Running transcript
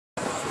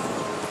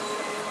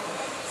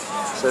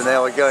So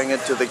now we're going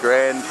into the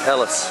Grand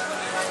Palace.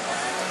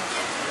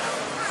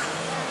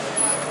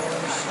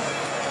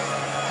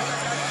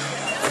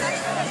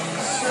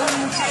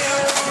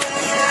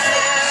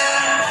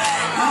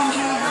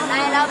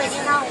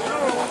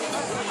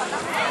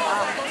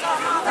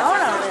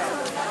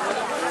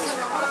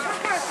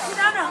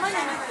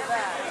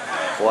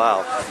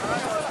 Wow.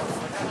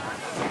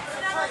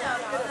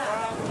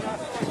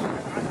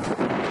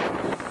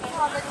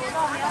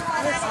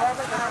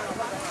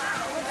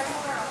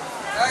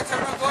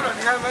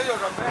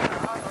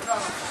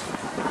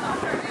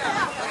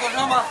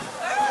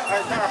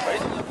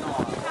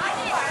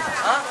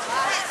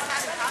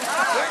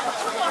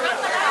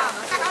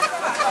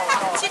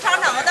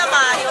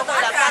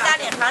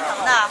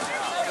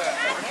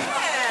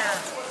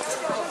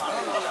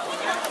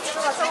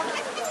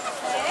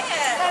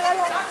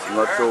 I'm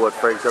not sure what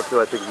Frank's up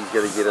to. I think he's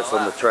going to get us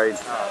on the train.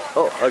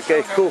 Oh,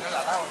 okay, cool.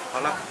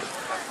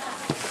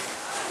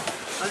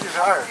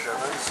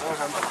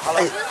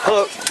 Hey,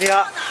 hello, 你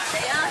好。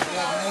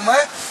午门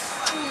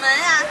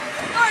呀，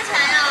多少钱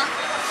呀？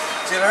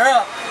几人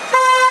啊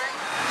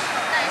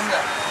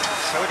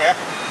？10点。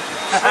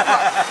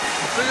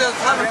直接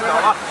他们走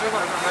吧，10块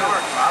没味儿，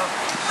完了。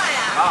快呀！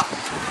啊，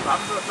咱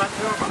们这3车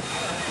吧。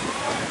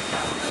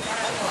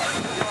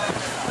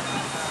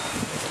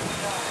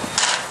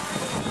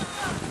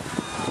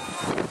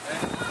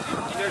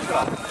几点去了？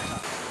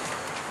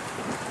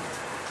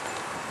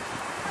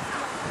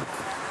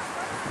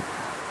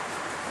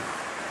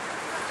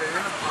这人的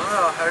朋友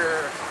还是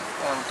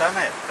单位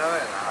的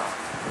啊？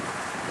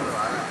这玩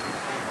意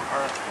儿，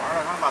晚上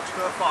他们把车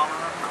放那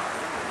哪儿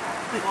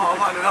去了？不好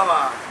放车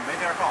吧？没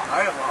地儿放，哪儿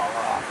也不好放。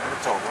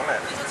走过来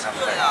的。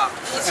这呀，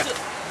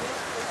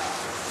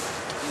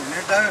你这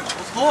单位不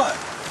错呀。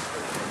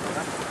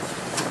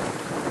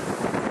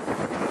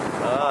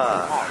啊。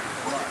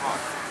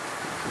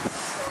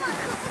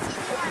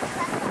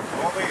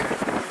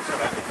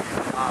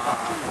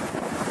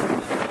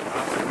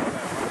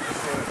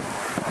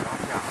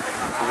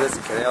So this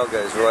canal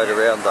goes right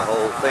around the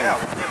whole thing.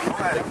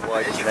 Big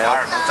wide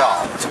canal.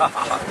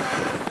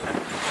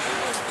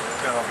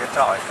 最后给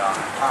照一张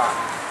啊！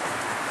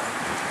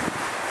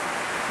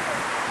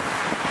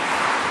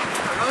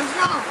照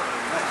相了。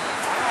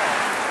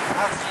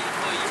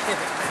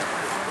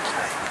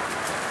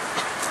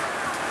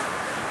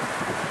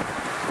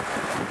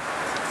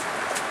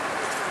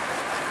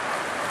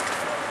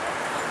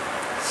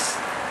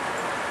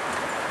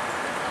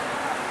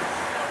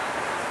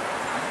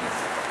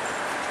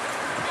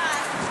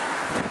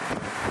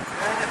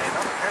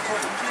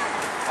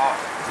啊，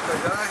这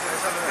原来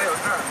上面没有事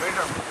儿，没事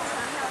儿。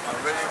我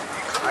给你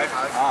卡一卡，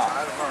卡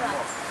着放着弄。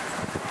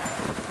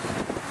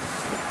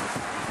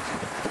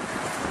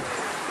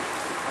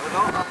差不多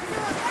啊。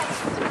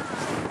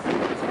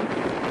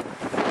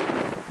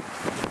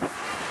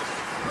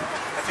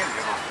还进去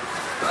吗？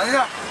等一下。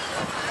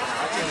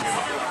还进去吗？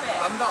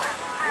咱们到。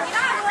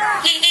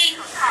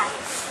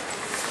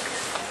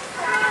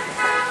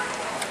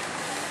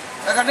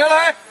来，赶车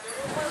来。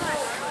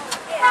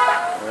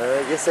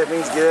I guess that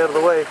means get out of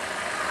the way.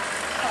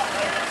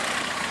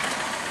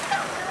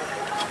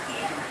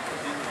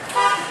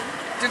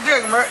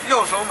 This门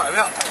右手买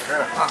票。是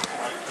啊。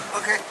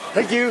OK.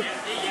 Thank you.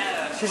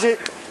 谢谢。10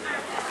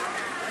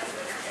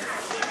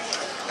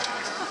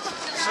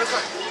块。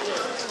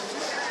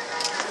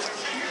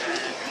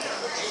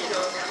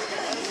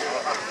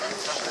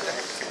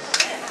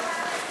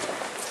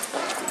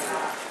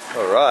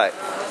All right.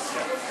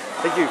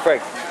 Thank you,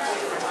 Frank.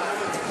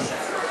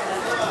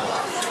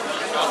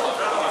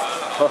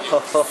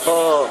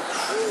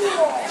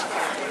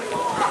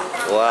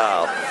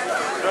 Wow.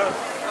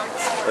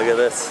 Look at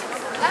this.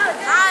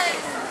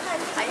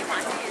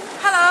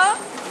 Hello.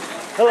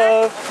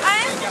 Hello.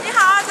 哎，你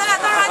好，咱俩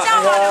照张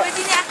相吧，留个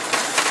纪念，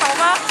好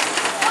吗？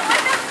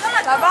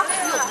来吧。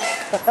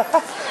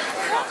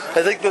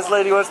I think this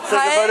lady wants to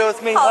take a photo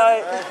with me.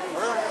 Hi.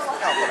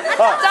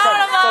 照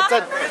了吗？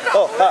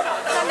哦，好。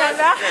在哪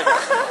边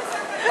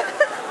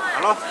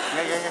？Hello.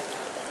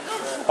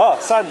 哦，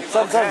三。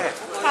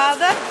好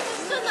的。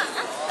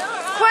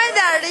快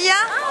点的呀。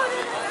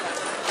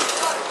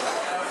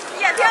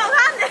也挺好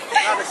看的。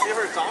让他媳妇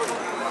儿找你。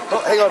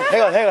Oh, hang on.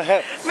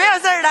 没有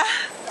事儿的。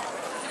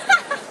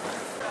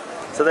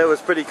So that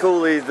was pretty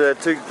cool. The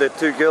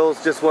two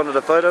girls just wanted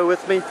a photo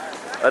with me.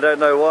 I don't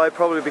know why.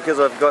 Probably because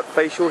I've got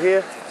facial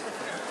hair,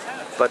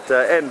 but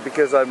and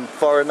because I'm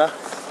foreigner.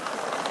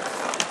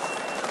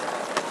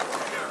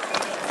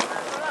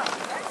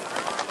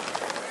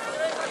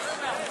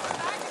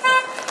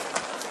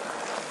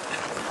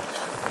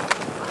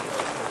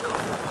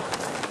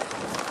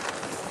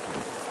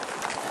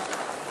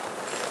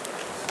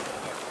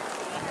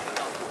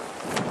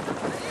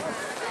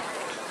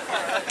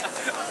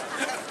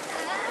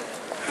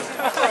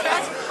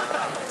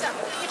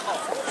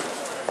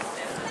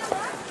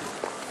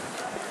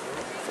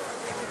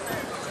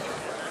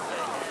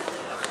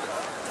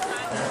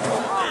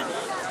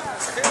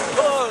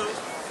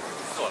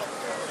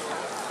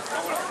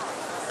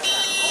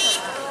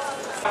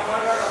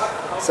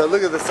 So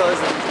look at the size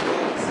of these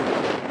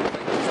balls.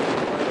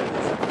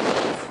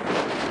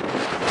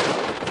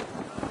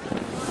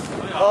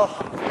 Oh,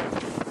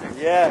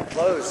 yeah,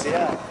 close,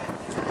 yeah.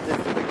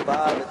 There's the big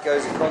bar that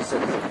goes across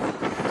it.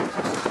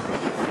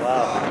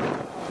 Wow.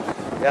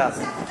 Yeah.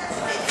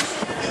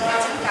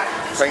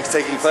 Frank's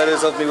taking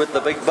photos of me with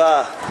the big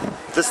bar.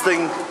 This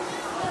thing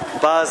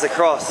bars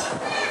across.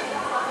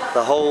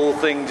 The whole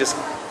thing, just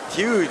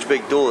huge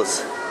big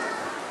doors.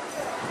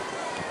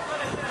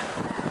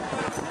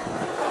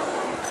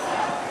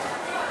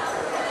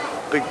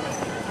 Big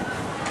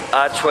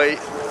archway,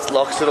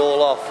 locks it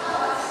all off.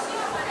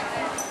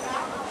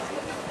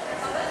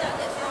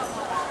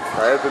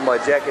 I opened my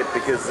jacket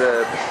because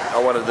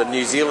I wanted the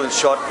New Zealand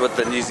shot with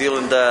the New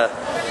Zealand,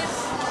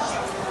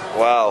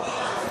 wow,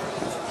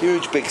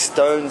 huge big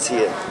stones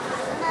here.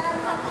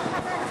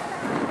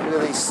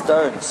 Look at these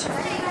stones.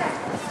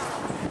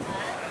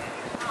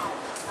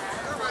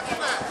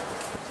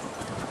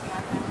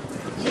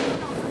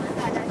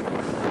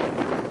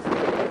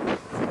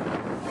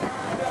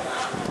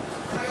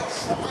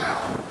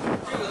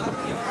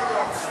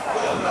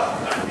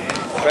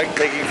 Frank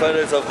taking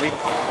photos of me.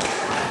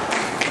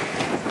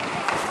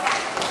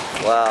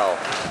 Wow.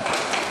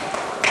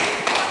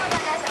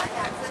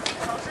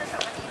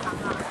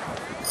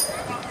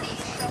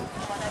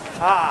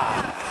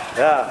 Ah,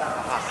 yeah,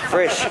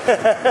 fresh.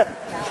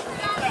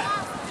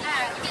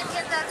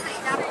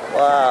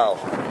 Wow.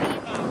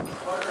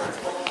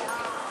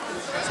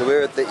 So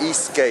we're at the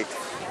East Gate.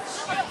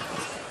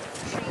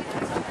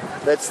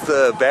 That's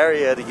the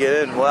barrier to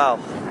get in. Wow.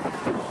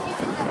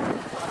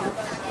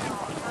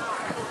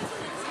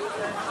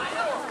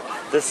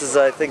 This is,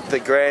 I think, the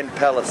Grand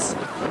Palace.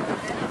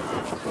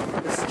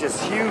 This is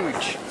just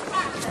huge.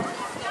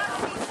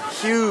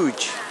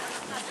 Huge.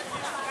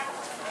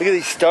 Look at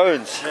these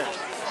stones.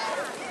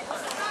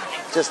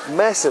 Just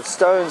massive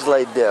stones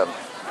laid down.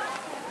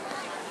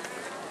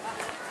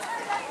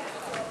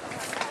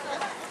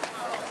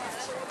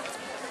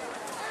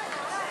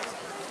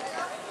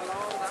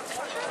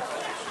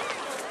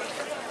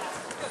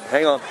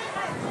 Hang on.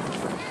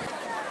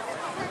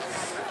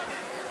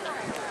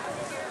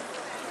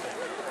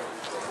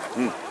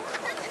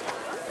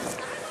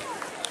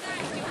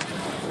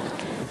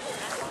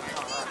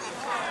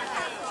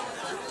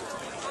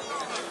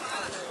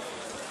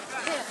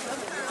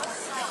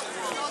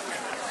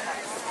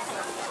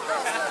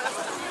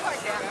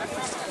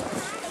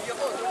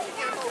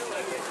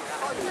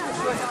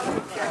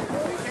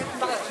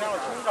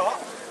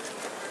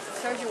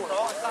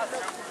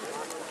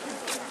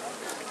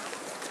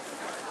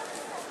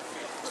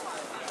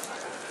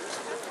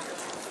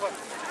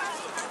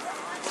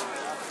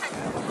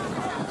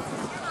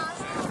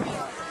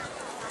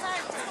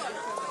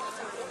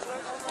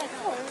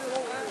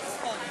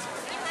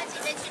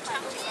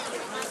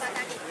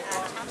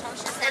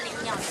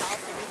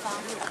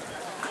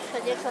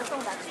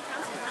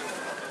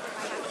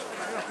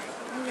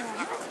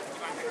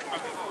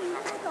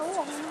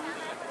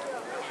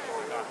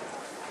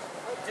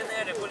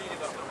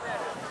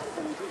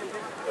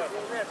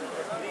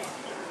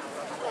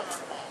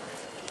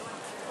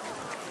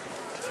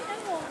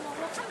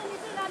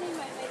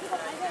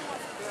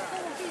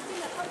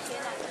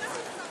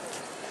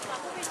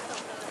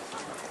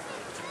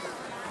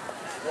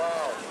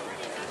 wow.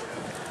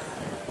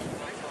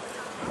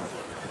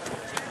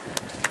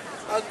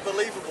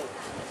 Unbelievable.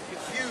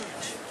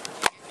 Huge.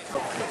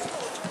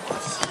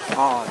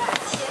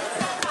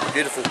 Oh,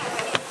 beautiful.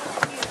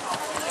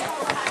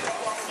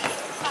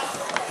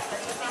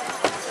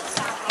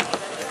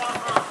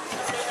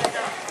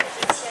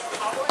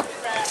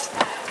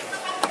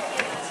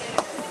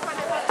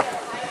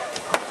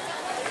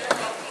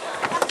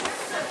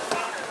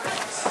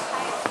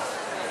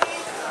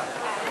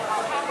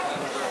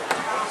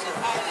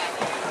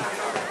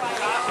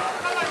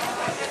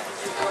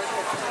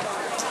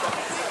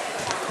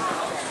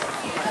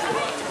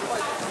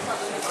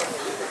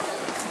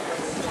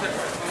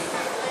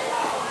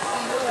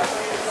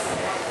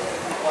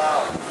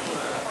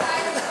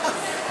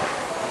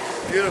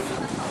 Beautiful.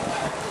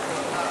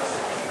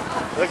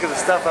 Look at the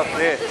stuff up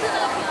there.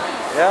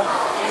 Yeah?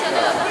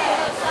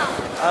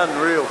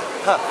 Unreal.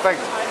 Huh, Frank.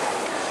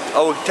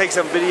 Oh, we'll take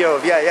some video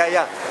of, yeah.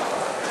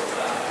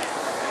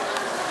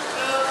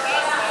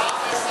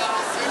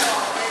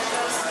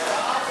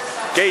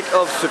 Gate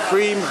of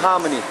Supreme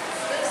Harmony.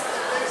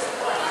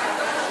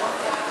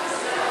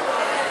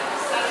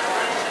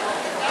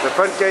 The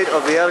front gate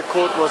of the outer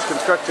court was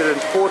constructed in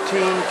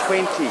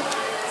 1420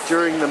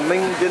 during the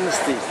Ming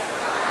Dynasty.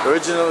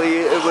 Originally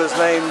it was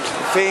named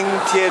Feng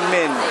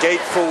Tianmen,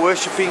 Gate for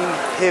Worshipping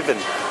Heaven,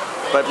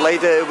 but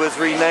later it was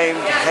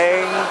renamed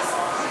Hang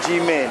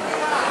Jimen,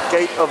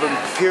 Gate of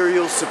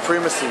Imperial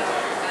Supremacy.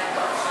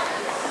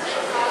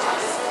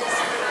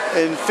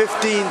 In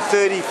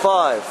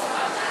 1535,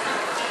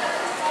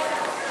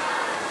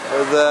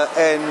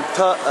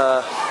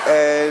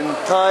 and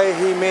Tai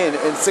Himen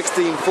in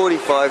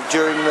 1645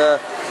 during the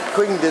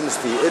Qing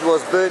Dynasty. It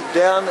was burnt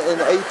down in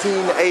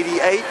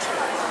 1888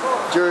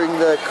 during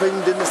the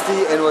Qing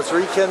Dynasty and was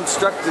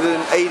reconstructed in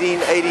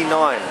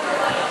 1889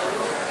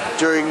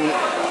 during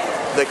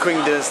the Qing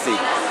Dynasty.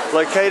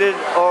 Located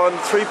on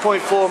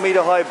 3.4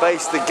 meter high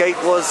base, the gate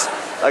was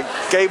a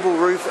gable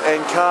roof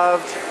and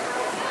carved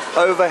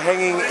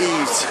overhanging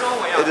eaves.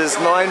 It is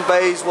 9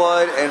 bays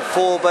wide and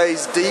 4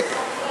 bays deep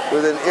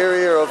with an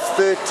area of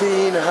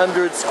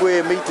 1,300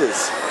 square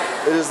meters.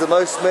 It is the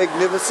most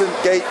magnificent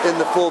gate in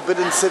the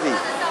Forbidden City.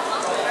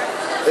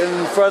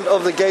 In front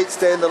of the gate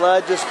stand the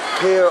largest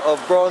pair of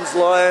bronze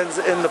lions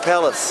in the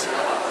palace.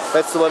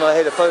 That's the one I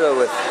had a photo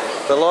with.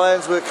 The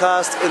lions were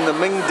cast in the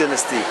Ming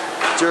Dynasty.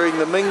 During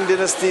the Ming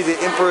Dynasty, the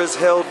emperors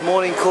held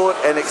morning court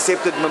and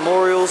accepted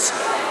memorials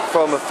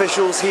from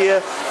officials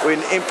here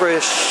when Emperor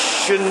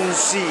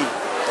Shunxi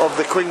of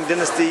the Qing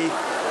Dynasty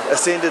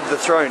ascended the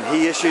throne.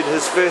 He issued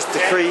his first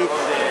decree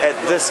at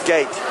this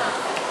gate.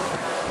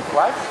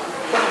 What?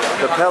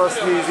 The Palace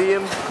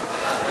Museum,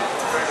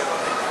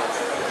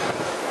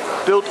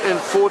 built in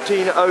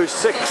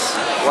 1406.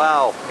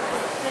 Wow.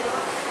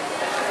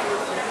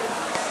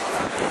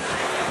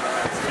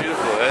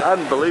 Beautiful, eh?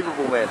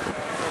 Unbelievable, man.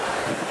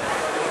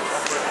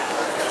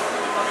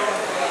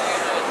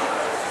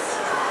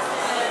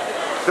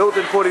 Built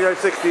in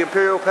 1406, the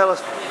Imperial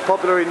Palace,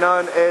 popularly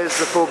known as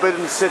the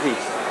Forbidden City,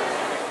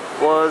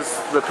 was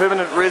the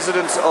permanent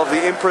residence of the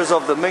emperors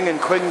of the Ming and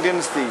Qing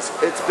dynasties.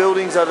 Its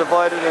buildings are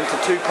divided into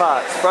 2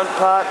 parts. Front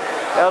part,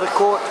 outer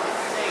court,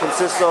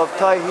 consists of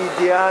Tai He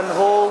Dian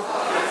Hall,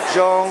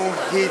 Zhong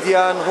He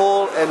Dian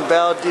Hall and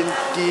Bao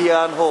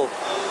Dian Hall,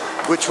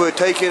 which were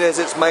taken as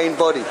its main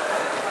body.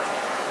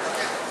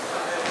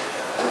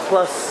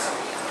 Plus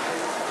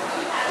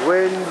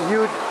Wing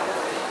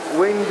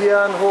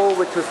Dian Hall,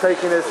 which was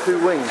taken as 2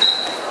 wings,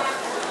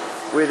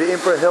 where the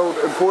emperor held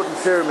important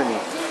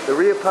ceremonies. The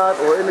rear part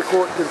or inner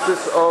court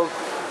consists of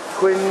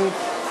Queen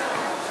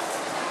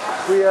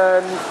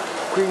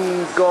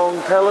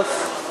Gong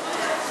Palace,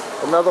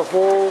 another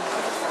hall.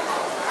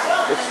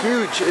 It's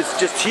huge, it's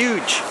just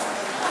huge.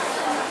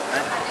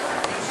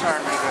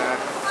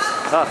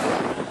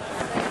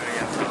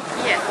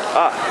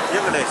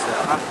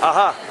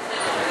 Aha.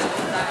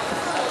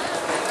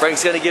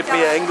 Frank's gonna give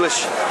me an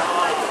English.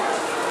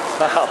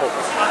 Wow.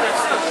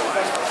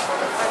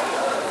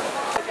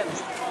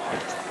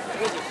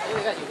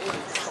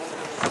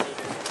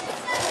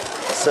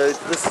 So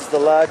this is the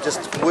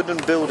largest wooden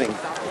building.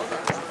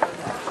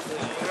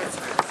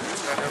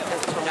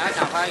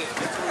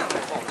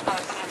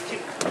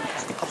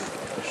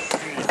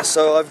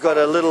 So I've got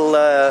a little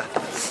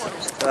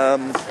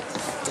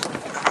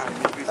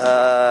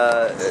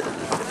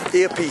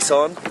earpiece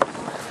on.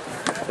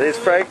 There's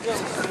Frank.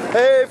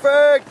 Hey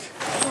Frank!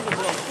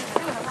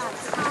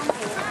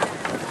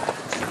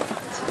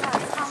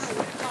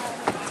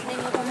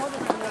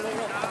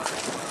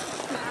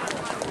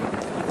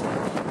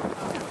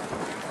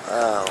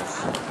 Wow.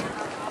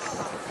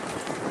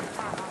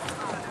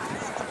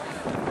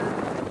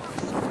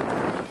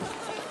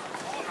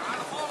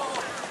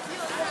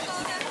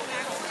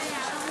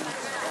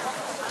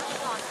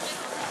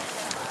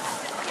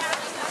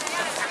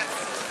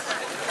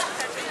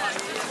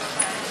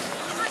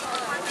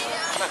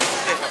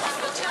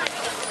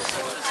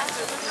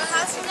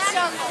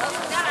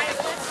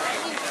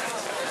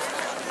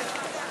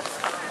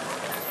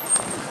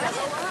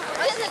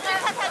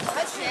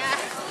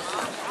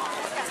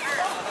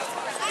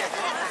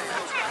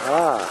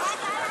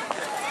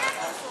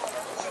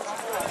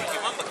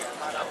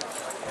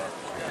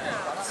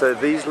 So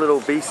these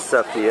little beasts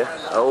up here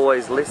are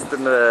always less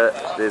than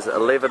there's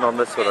 11 on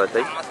this one I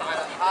think,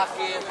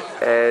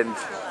 and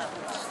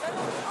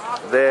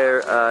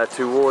they're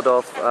to ward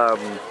off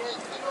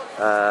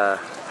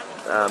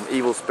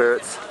evil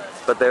spirits,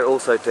 but they're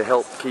also to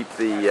help keep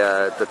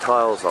the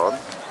tiles on.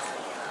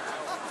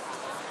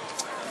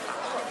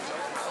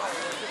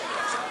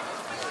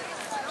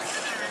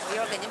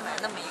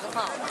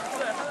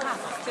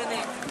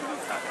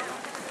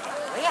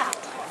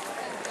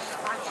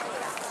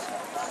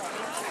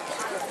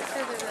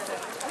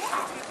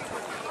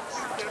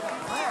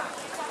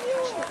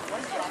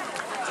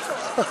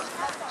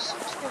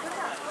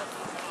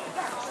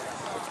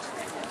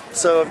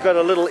 So I've got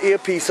a little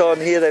earpiece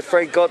on here that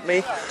Frank got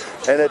me,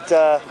 and it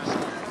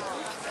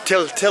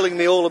telling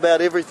me all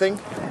about everything.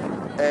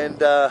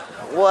 And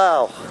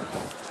wow!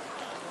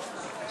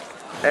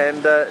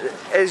 And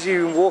as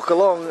you walk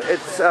along,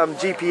 it's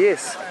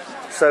GPS,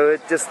 so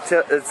it just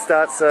it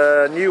starts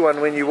a new one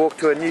when you walk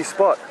to a new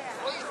spot.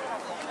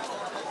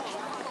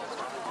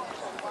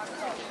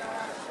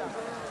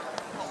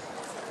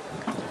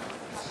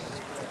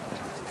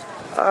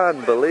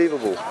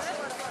 Unbelievable.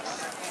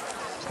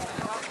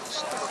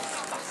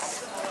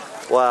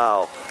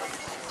 Wow.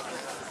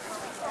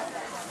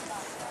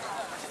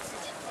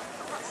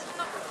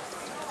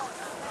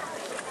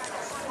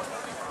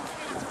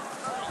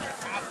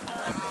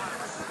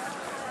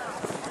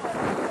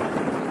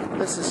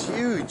 This is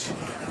huge.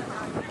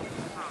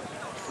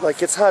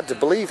 Like, it's hard to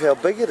believe how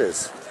big it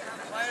is.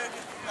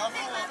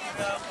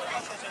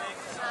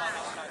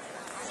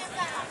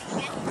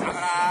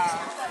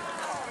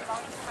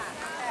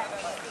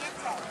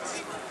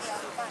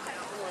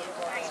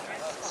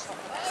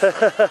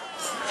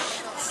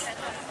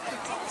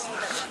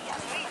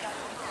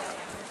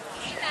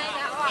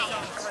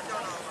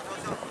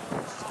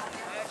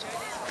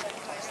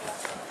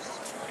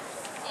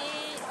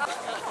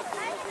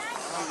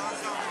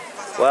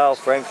 Wow,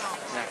 Frank.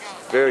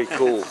 Very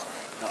cool.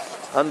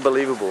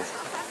 Unbelievable.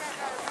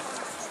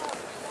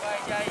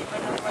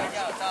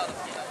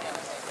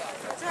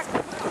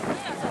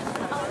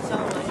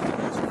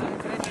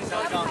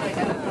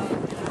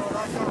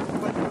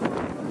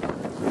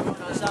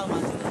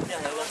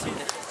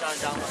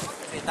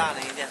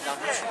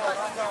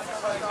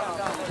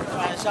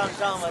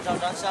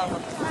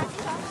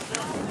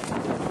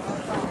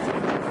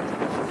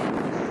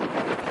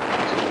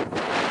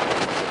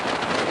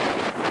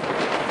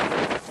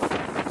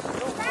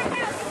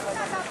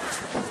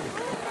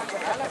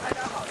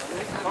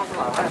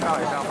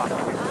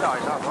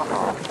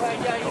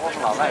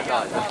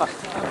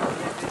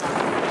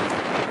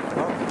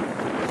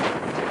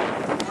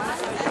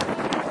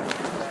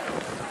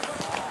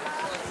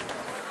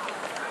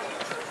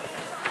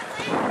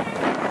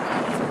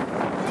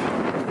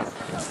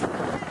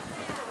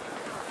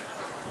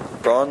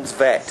 Bronze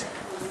vat.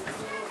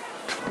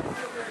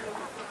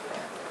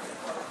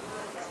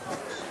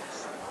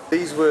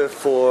 These were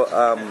for,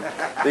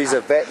 these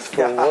are vats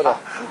for water.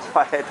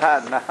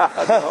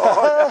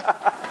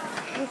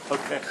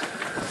 Okay.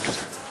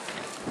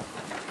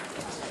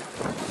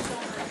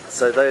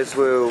 So those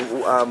were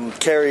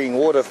carrying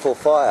water for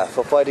fire,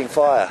 for fighting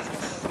fire.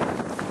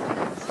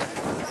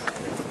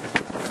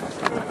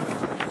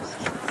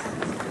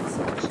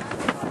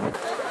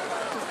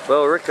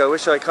 Well, Rick, I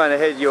wish I kind of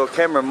had your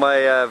camera.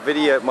 My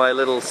my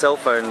little cell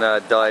phone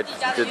died.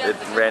 It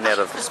ran out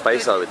of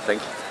space, I would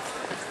think.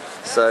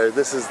 So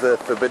this is the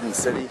Forbidden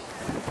City.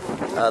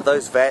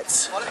 Those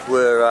vats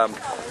were,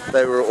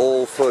 they were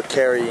all for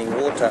carrying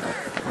water.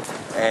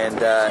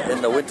 And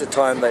in the winter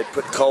time they'd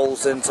put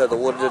coals in so the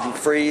water didn't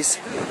freeze,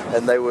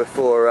 and they were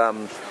for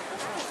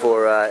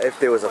if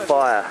there was a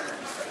fire.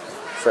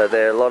 So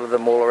there are a lot of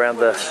them all around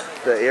the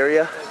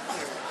area.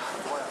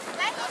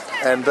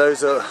 And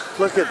those are,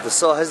 look at the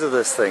size of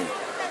this thing.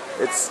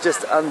 It's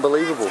just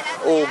unbelievable.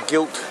 All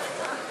gilt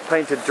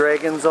painted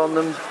dragons on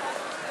them.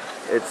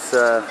 It's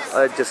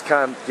I just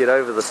can't get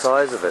over the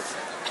size of it.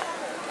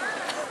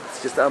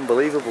 It's just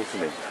unbelievable to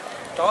me.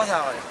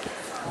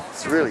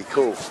 It's really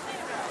cool.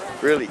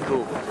 Really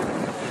cool.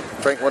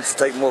 Frank wants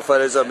to take more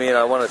photos of me and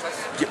I want to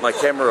get my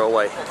camera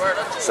away.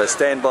 So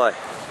stand by.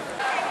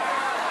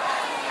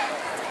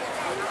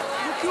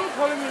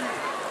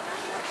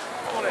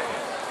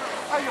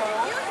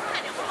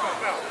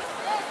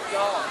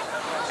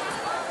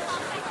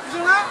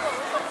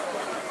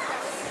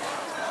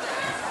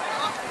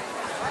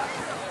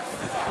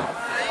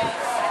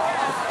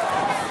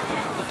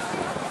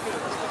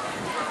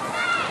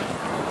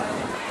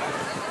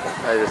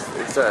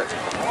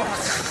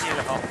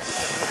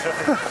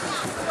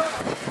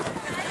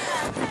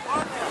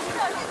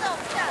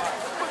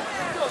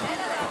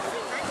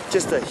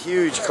 It's just a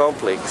huge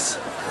complex.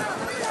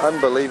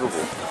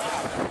 Unbelievable.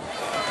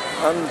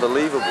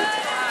 Unbelievable.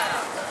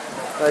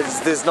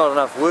 There's not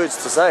enough words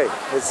to say.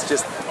 It's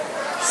just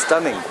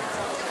stunning.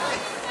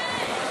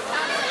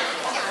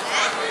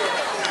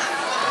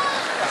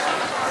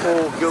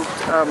 All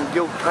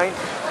gilt paint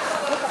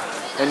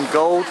and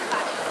gold.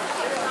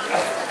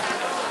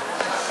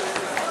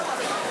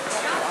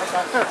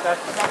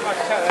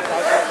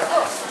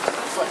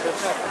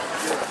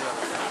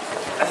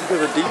 Look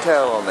at the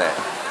detail on that.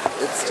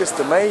 It's just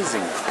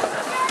amazing.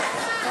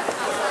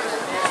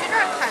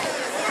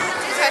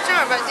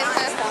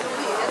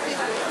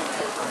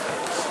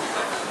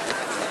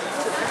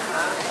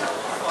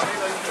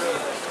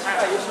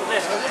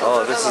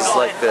 Oh, this is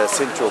like the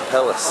Central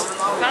Palace.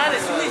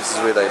 This is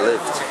where they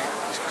lived.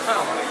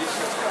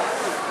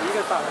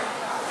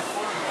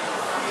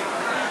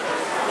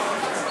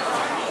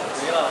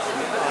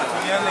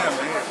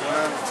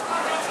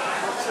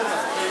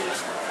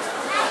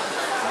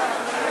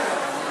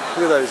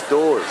 Look at those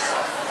doors.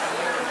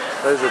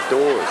 Those are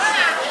doors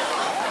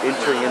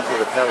entering into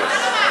the palace.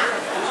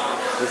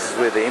 This is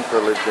where the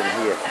emperor lived in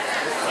here.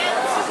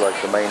 This is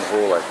like the main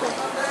hall, I think.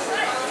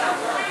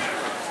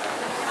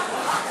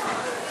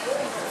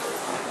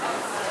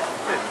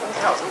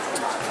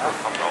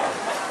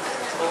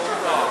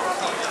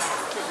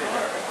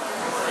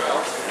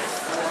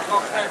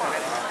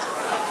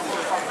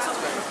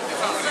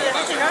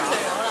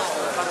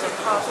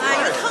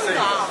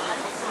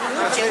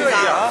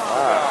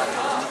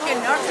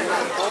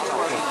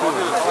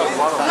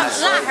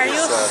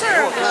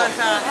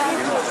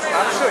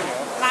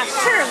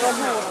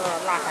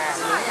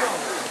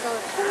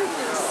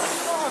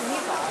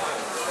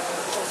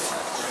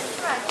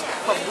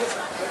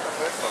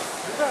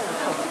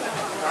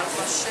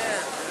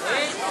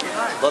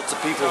 Lots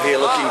of people here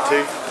looking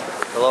too,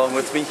 along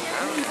with me.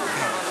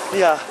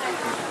 Yeah.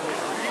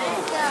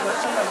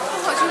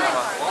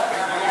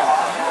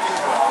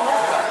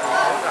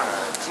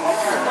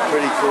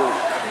 Pretty cool.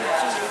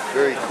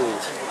 Very cool.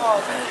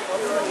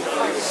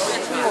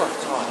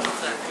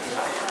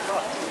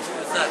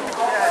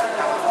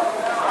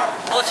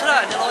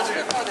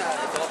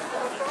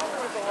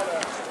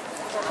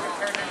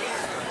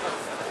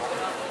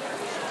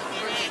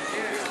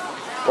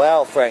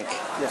 Wow, Frank.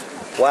 Yeah.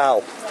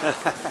 Wow.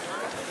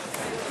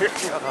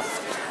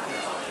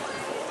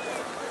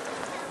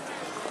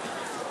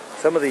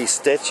 Some of these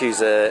statues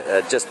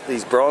are just,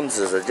 these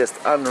bronzes are just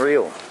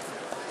unreal.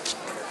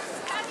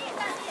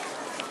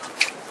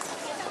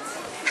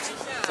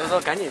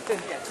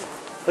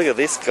 Look at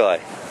this guy,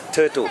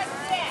 turtle.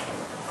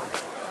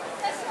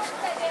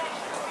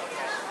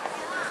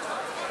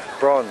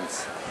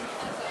 Bronze.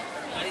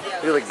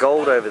 Look at the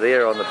gold over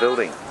there on the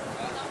building.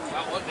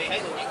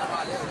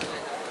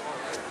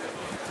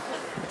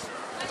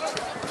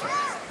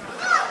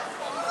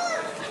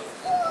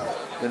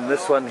 And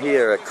this one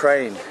here, a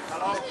crane.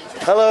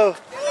 Hello.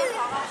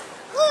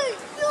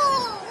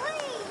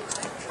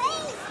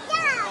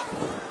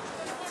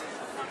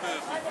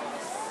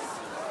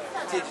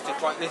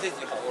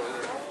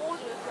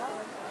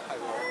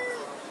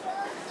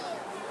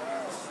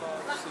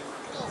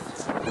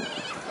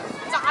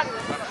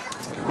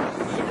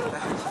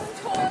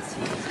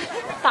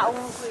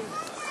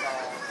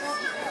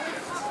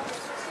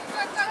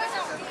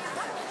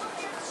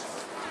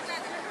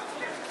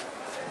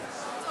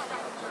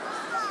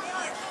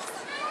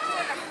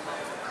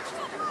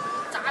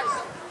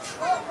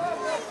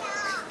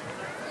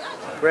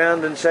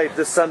 Round in shape,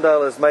 this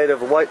sundial is made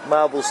of white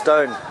marble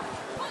stone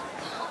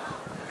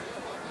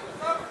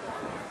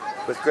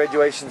with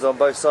graduations on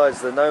both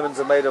sides. The gnomons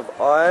are made of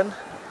iron,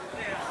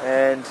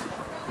 and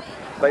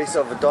the base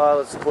of the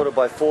dial is supported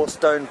by 4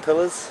 stone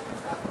pillars.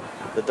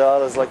 The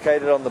dial is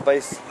located on the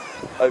base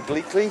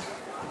obliquely,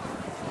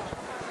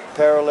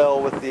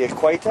 parallel with the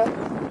equator.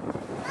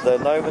 The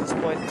gnomons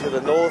point to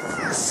the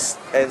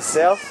north and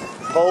south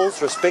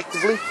poles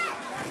respectively.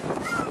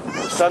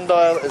 The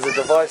sundial is a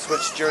device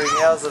which during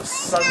hours of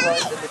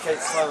sunlight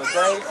indicates time of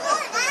day.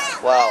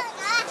 Wow.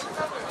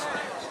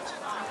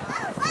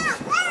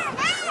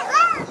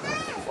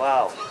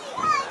 Wow.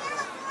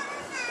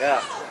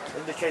 Yeah,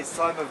 indicates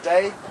time of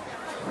day.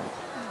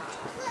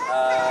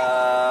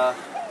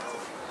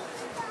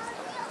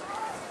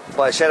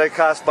 By shadow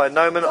cast by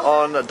gnomon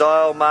on a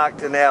dial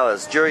marked in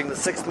hours. During the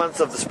 6 months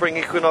of the spring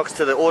equinox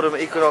to the autumn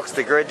equinox,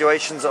 the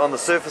graduations on the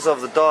surface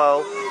of the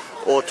dial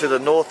or to the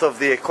north of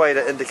the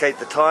equator indicate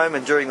the time,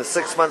 and during the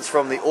 6 months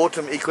from the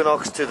autumn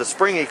equinox to the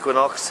spring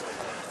equinox,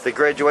 the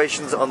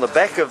graduations on the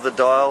back of the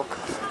dial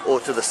or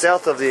to the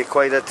south of the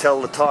equator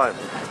tell the time.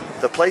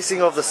 The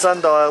placing of the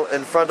sundial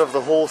in front of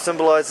the hall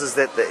symbolizes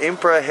that the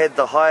emperor had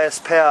the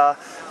highest power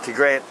to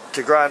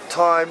grant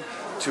time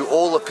to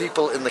all the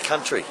people in the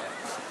country.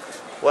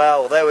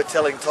 Wow, they were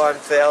telling time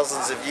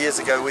thousands of years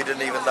ago. We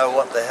didn't even know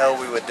what the hell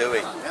we were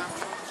doing.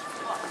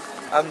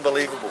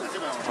 Unbelievable.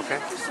 Okay.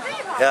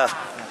 Yeah.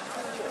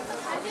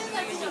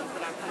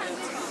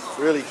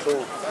 Really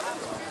cool.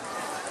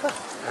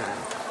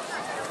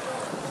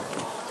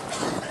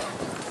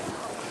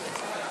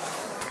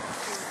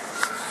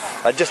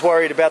 I just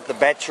worried about the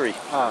battery.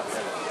 Oh, yeah.